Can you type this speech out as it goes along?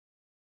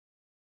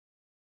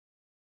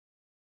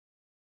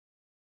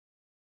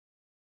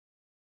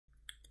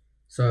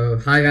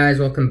Hi guys,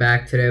 welcome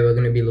back. Today we're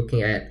going to be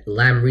looking at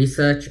Lam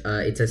Research.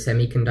 It's a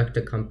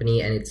semiconductor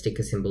company and its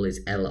ticker symbol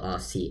is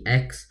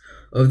LRCX.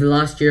 Over the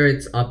last year,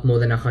 it's up more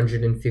than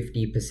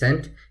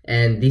 150%,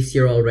 and this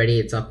year already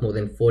it's up more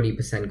than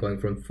 40%, going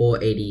from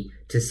 $480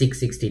 to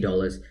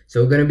 $660.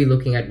 So we're going to be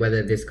looking at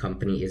whether this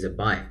company is a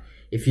buy.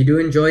 If you do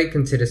enjoy,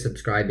 consider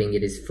subscribing.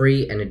 It is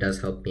free and it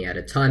does help me out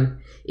a ton.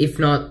 If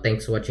not,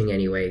 thanks for watching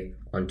anyway.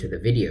 Onto the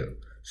video.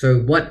 So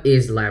what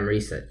is Lam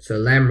Research? So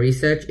Lam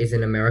Research is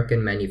an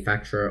American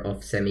manufacturer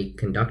of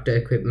semiconductor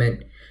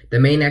equipment. The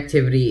main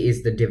activity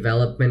is the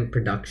development,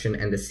 production,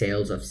 and the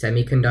sales of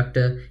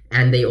semiconductor,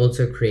 and they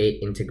also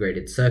create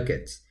integrated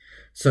circuits.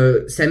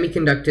 So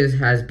semiconductors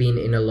has been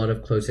in a lot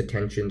of close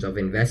attentions of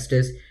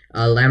investors.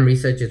 Lam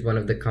Research is one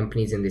of the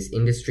companies in this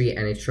industry,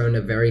 and it's shown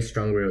a very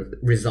strong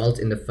result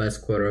in the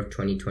first quarter of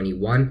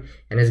 2021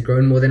 and has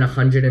grown more than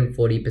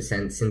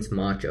 140% since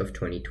March of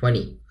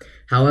 2020.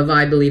 However,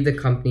 I believe the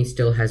company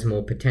still has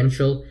more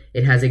potential.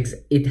 It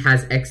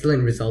has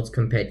excellent results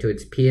compared to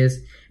its peers,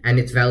 and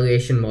its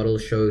valuation model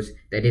shows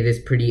that it is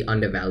pretty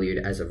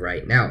undervalued as of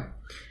right now.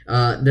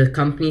 The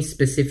company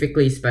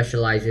specifically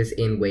specializes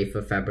in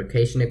wafer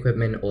fabrication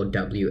equipment, or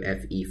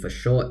WFE for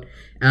short,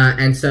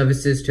 and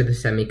services to the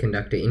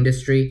semiconductor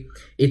industry.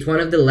 It's one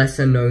of the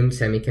lesser known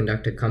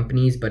semiconductor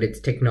companies, but its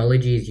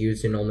technology is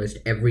used in almost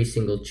every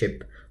single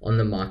chip on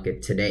the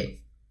market today.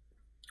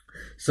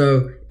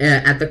 So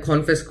at the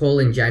conference call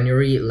in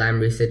January, Lam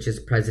Research's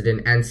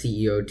president and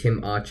CEO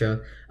Tim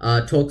Archer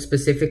talked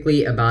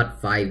specifically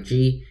about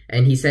 5G,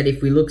 and he said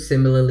if we look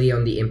similarly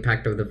on the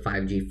impact of the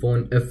 5G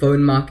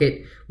phone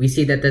market, we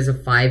see that there's a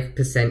 5%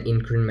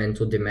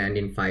 incremental demand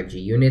in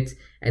 5G units,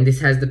 and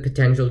this has the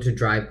potential to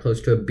drive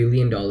close to $1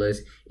 billion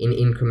in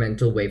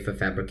incremental wafer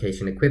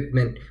fabrication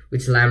equipment,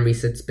 which Lam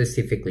Research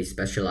specifically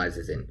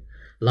specializes in.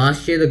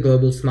 Last year, the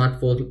global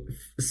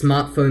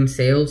smartphone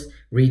sales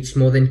reached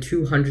more than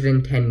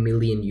 210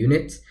 million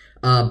units,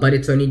 but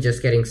it's only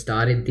just getting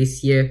started.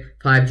 This year,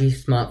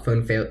 5G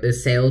smartphone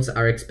sales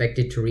are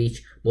expected to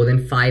reach more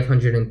than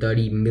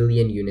 530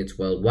 million units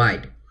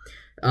worldwide.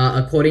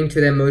 According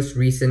to their most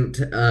recent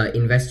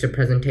investor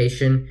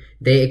presentation,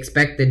 they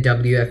expect the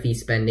WFE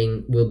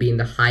spending will be in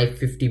the high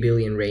 50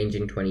 billion range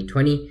in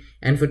 2020,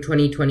 and for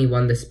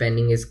 2021, the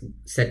spending is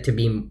set to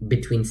be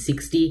between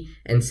 60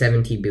 and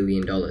 $70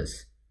 billion.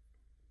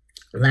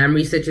 Lam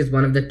Research is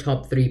one of the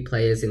top 3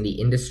 players in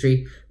the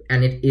industry,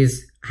 and it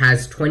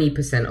has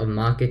 20% of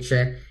market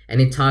share,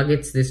 and it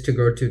targets this to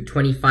grow to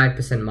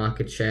 25%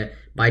 market share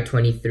by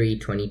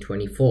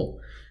 2024.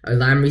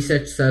 Lam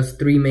Research serves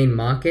 3 main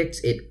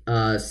markets. It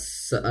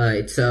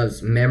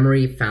serves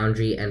memory,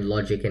 foundry, and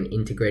logic and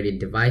integrated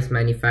device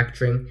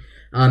manufacturing.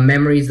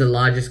 Memory is the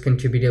largest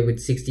contributor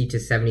with 60 to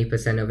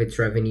 70% of its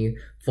revenue,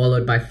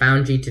 followed by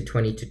foundry to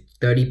 20 to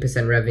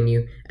 30%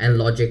 revenue, and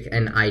logic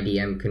and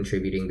IDM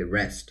contributing the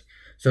rest.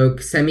 So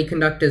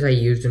semiconductors are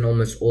used in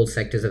almost all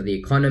sectors of the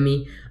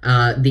economy.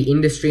 The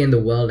industry and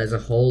the world as a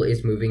whole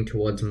is moving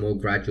towards more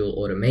gradual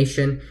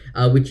automation,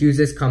 which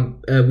uses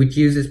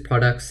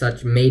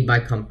products made by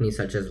companies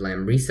such as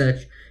Lam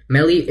Research.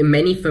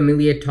 Many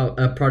familiar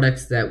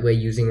products that we're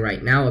using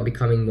right now are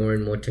becoming more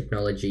and more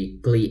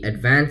technologically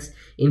advanced,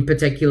 in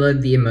particular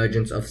the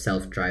emergence of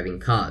self-driving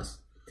cars.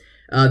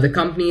 The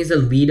company is a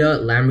leader.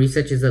 Lam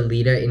Research is a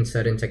leader in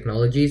certain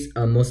technologies,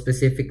 more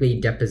specifically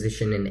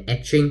deposition and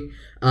etching.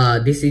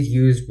 This is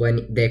used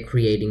when they're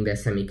creating their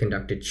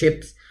semiconductor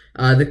chips.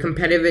 The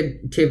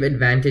competitive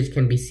advantage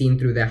can be seen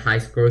through their high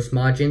gross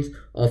margins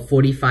of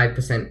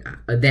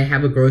 45%. They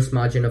have a gross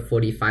margin of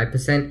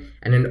 45%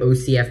 and an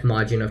OCF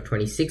margin of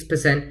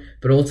 26%,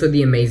 but also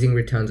the amazing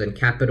returns on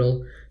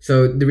capital.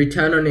 So the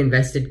return on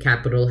invested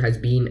capital has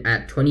been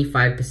at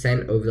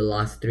 25% over the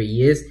last 3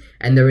 years,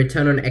 and the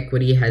return on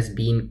equity has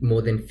been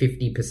more than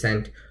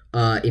 50%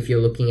 if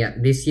you're looking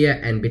at this year,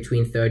 and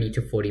between 30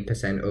 to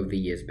 40% over the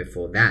years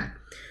before that.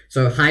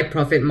 So high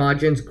profit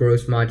margins,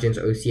 gross margins,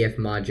 OCF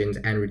margins,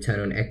 and return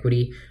on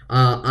equity,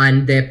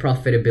 and their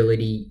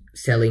profitability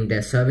selling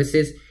their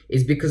services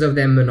is because of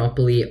their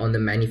monopoly on the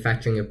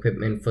manufacturing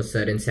equipment for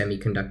certain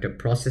semiconductor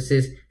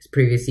processes. As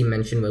previously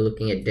mentioned, we're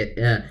looking at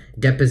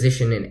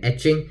deposition and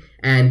etching,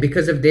 and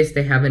because of this,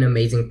 they have an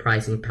amazing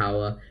pricing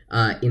power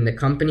in the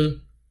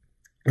company,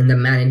 and the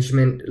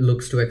management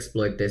looks to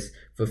exploit this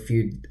for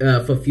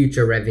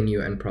future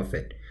revenue and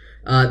profit.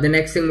 The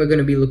next thing we're going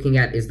to be looking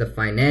at is the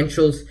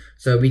financials.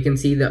 So we can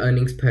see the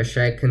earnings per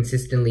share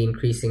consistently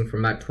increasing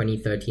from about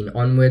 2013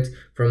 onwards,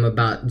 from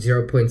about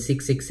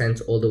 0.66 cents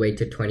all the way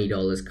to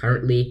 $20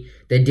 currently.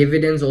 Their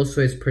dividends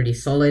also is pretty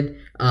solid.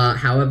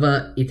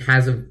 However, it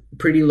has a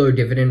pretty low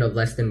dividend of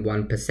less than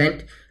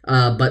 1%,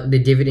 but the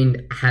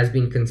dividend has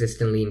been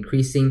consistently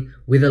increasing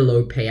with a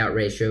low payout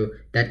ratio.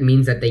 That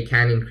means that they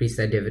can increase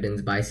their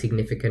dividends by a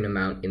significant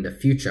amount in the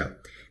future.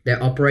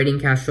 Their operating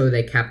cash flow,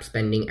 their cap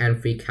spending, and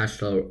free cash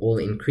flow are all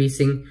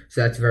increasing.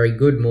 So that's very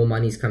good. More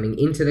money is coming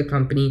into the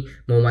company,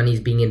 more money is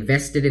being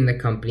invested in the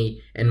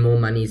company, and more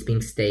money is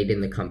being stayed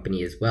in the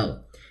company as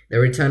well. The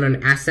return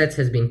on assets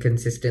has been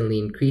consistently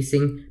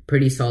increasing,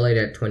 pretty solid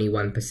at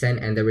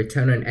 21%, and the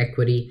return on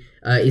equity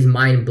is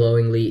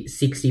mind-blowingly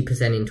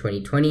 60% in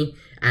 2020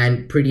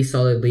 and pretty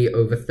solidly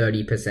over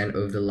 30%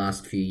 over the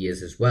last few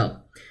years as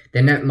well.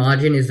 Their net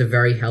margin is a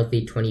very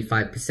healthy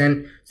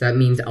 25%, so that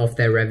means off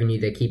their revenue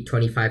they keep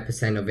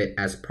 25% of it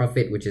as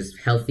profit, which is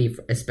healthy,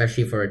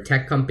 especially for a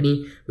tech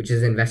company which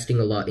is investing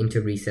a lot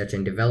into research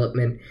and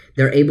development.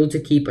 They're able to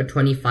keep a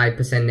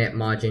 25% net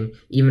margin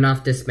even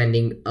after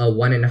spending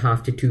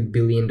 $1.5 to $2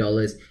 billion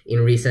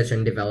in research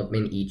and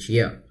development each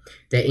year.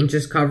 Their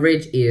interest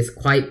coverage is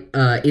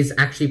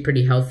actually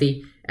pretty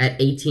healthy.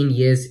 At 18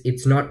 years,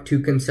 it's not too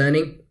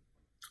concerning.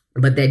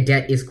 But their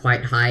debt is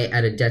quite high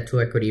at a debt to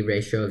equity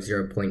ratio of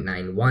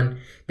 0.91.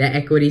 Their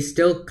equity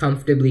still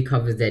comfortably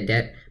covers their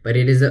debt, but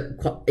it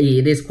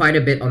is quite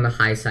a bit on the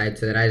high side,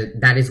 so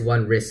that is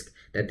one risk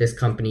that this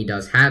company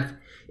does have.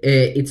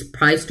 Its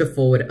price to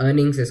forward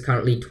earnings is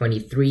currently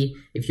 23.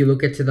 If you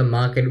look at the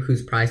market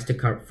whose price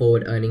to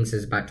forward earnings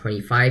is about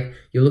 25,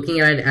 you're looking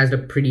at it as a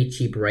pretty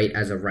cheap rate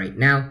as of right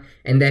now.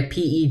 And their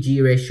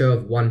PEG ratio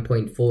of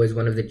 1.4 is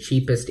one of the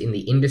cheapest in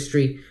the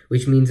industry,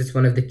 which means it's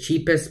one of the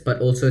cheapest but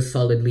also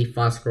solidly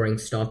fast growing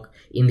stock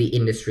in the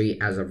industry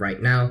as of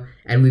right now.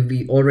 And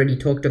we've already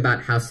talked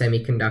about how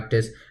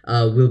semiconductors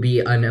will be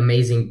an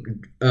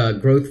amazing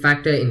growth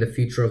factor in the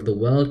future of the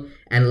world.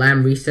 And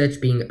Lam Research,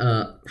 being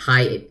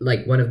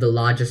one of the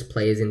largest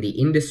players in the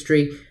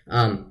industry,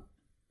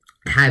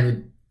 have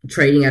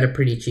trading at a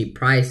pretty cheap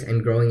price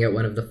and growing at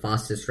one of the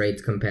fastest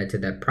rates compared to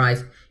their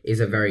price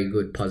is a very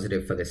good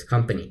positive for this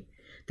company.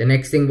 The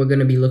next thing we're going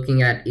to be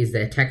looking at is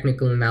their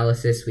technical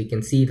analysis. We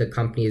can see the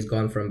company has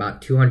gone from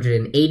about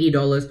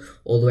 $280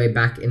 all the way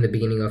back in the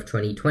beginning of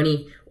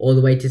 2020 all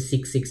the way to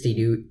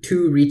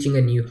 $662, reaching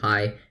a new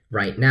high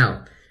right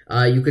now.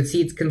 You could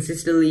see it's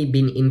consistently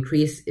been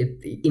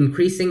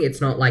increasing.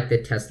 It's not like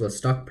the Tesla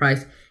stock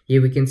price.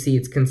 Here we can see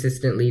it's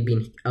consistently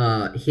been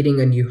hitting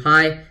a new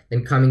high,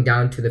 then coming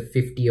down to the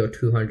 50 or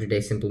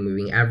 200-day simple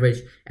moving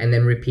average, and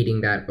then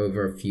repeating that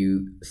over a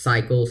few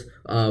cycles,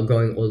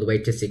 going all the way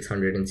to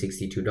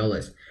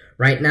 $662.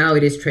 Right now,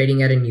 it is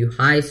trading at a new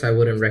high, so I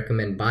wouldn't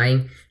recommend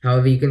buying.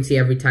 However, you can see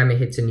every time it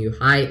hits a new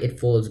high, it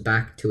falls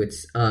back to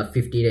its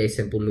 50-day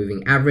simple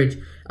moving average.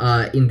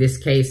 In this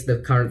case, the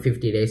current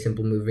 50-day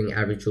simple moving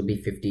average will be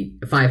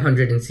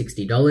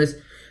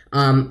 $560.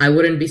 I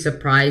wouldn't be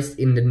surprised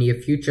in the near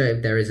future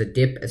if there is a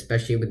dip,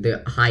 especially with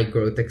the high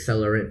growth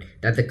accelerant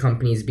that the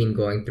company's been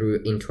going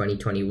through in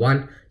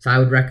 2021. So I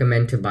would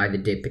recommend to buy the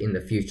dip in the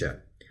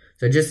future.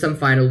 So just some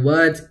final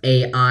words.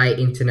 AI,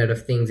 Internet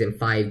of Things, and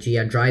 5G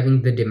are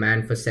driving the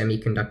demand for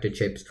semiconductor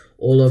chips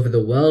all over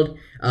the world.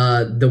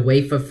 The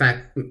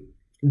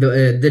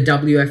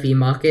WFE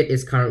market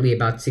is currently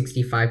about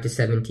 65 to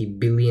 70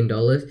 billion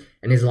dollars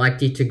and is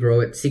likely to grow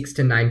at 6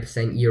 to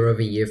 9% year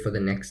over year for the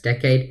next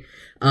decade.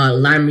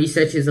 Lam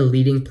Research is a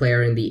leading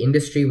player in the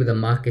industry with a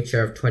market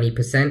share of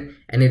 20%,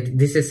 and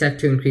this is set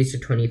to increase to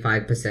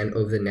 25%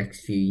 over the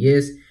next few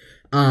years.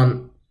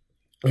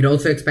 It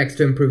also expects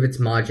to improve its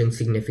margin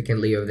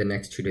significantly over the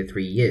next 2 to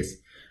 3 years.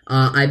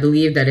 I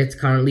believe that it's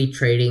currently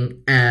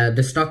trading,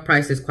 the stock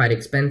price is quite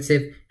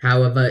expensive.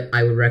 However,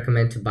 I would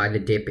recommend to buy the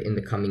dip in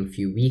the coming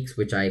few weeks,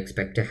 which I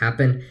expect to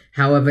happen.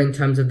 However, in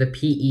terms of the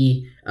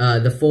PE,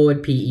 the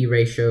forward PE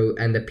ratio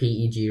and the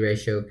PEG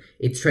ratio,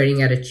 it's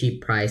trading at a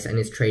cheap price and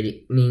is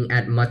trading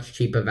at much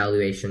cheaper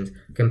valuations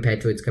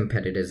compared to its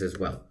competitors as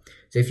well.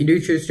 So if you do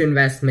choose to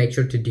invest, make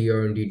sure to do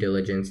your own due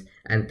diligence,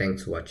 and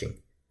thanks for watching.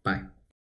 Bye.